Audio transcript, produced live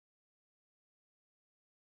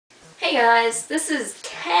Hey guys, this is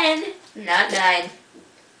 10, not 9,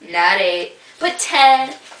 not 8, but 10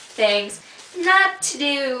 things not to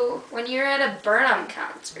do when you're at a Burnham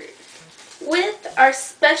concert. With our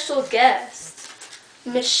special guests,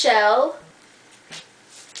 Michelle,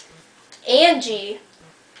 Angie,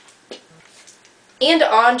 and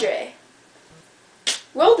Andre.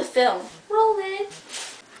 Roll the film. Roll it.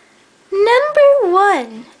 Number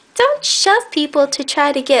 1. Don't shove people to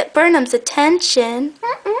try to get Burnham's attention.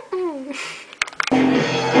 Move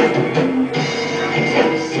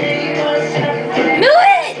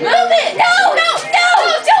it! Move it! No! No! No!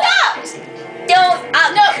 Stop!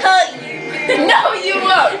 I'll cut you. No, you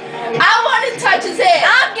won't. I want to touch his head.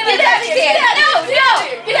 I'm gonna touch his head. No! Get out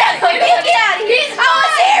of here! Get out of here. I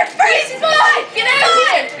was here first. He's mine. Get out of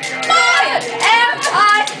here. Mine.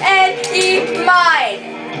 M-I-N-E.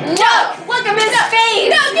 Mine. No. Look at his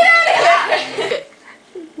face. No, get out of here.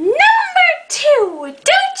 Number 2.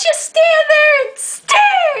 Don't just stand there and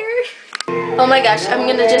stare. Oh my gosh, I'm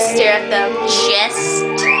gonna just stare at them. Just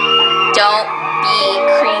don't be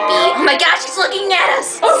creepy. Oh my gosh, he's looking at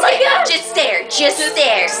us. Oh my gosh. Just stare. Just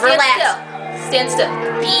stare. Relax. Stand still.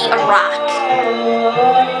 Be a rock.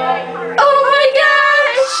 Oh my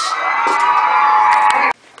gosh.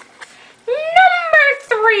 Number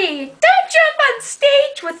 3. Don't jump on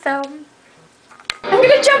stage with them. I'm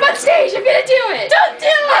gonna jump on stage. I'm gonna do it. Don't do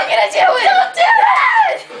it. I'm gonna do it. Don't do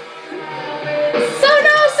it. So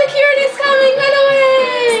no, security's coming. Run away.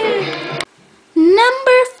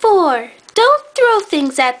 Number 4. Don't throw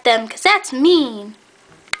things at them, because that's mean.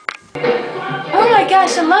 Oh my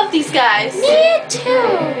gosh, I love these guys. Me too.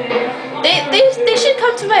 They should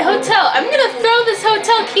come to my hotel. I'm gonna throw this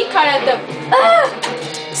hotel key card at them. Ah!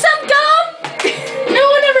 Some gum? No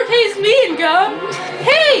one ever pays me in gum.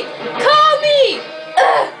 Hey, call me.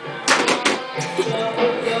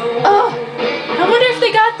 Oh, I wonder if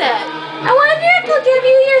they got that. I wonder if they'll give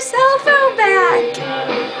you your cell phone back.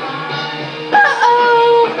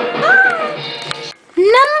 Uh-oh.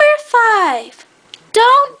 Number 5.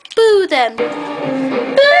 Don't boo them. Boo!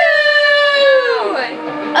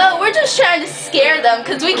 Oh, we're just trying to scare them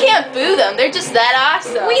because we can't boo them. They're just that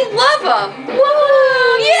awesome. We love them.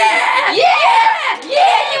 Woo! Yeah! Yeah!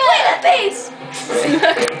 Yeah! You play the bass.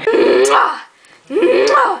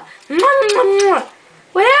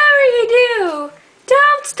 Whatever you do,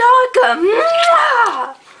 don't stalk them.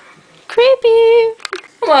 Creepy.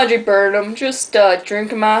 I'm Audrey Burnham, just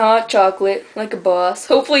drinking my hot chocolate like a boss.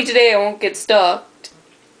 Hopefully today I won't get stalked.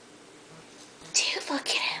 Dude, look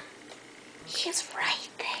at him. He's right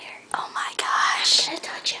there. Oh my gosh. I'm gonna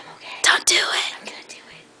touch him, okay? Don't do it. I'm gonna do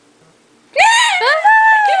it.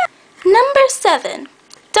 Number 7.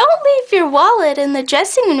 Don't leave your wallet in the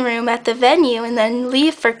dressing room at the venue and then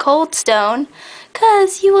leave for Cold Stone,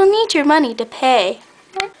 'cause you will need your money to pay.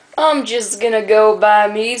 I'm just gonna go buy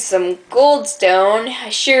me some Goldstone. I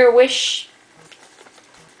sure wish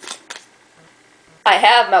I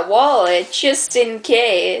have my wallet just in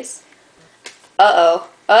case. Uh-oh.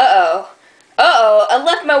 Uh-oh. Uh-oh. I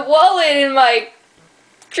left my wallet in my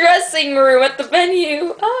dressing room at the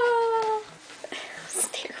venue. Oh. It's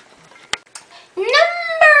terrible.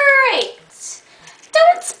 Number 8.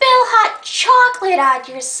 Don't spill hot chocolate on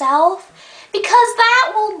yourself, because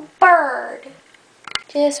that will burn.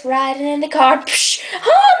 Just riding in the car. Psh. Oh,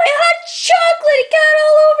 my hot chocolate! It got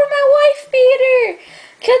all over my wife beater.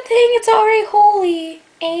 Good thing it's already holy.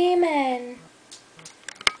 Amen.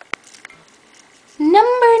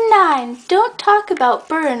 Number 9. Don't talk about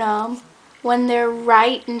Burnham when they're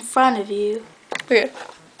right in front of you. Okay.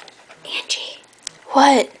 Angie.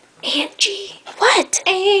 What? Angie. What?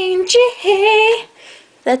 Angie.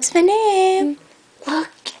 That's my name. Look.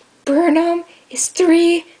 Burnham is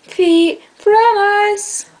 3 feet from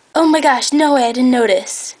us. Oh my gosh, no way, I didn't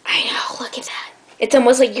notice. I know. Look at that. It's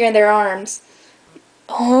almost like you're in their arms.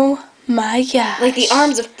 Oh my gosh. Like the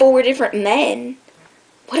arms of 4 different men.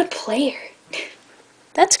 What a player.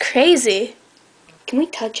 That's crazy. Can we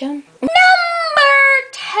touch him? Number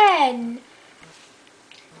 10.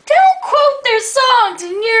 Don't quote their songs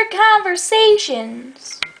in your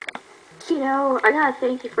conversations. You know, I gotta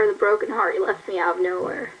thank you for the broken heart you left me out of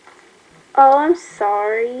nowhere. Oh, I'm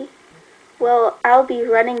sorry. Well, I'll be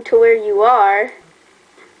running to where you are.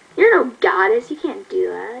 You're no goddess, you can't do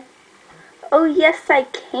that. Oh, yes, I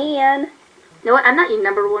can. You know what, I'm not your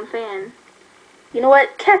 #1 fan. You know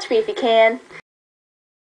what? Catch me if you can.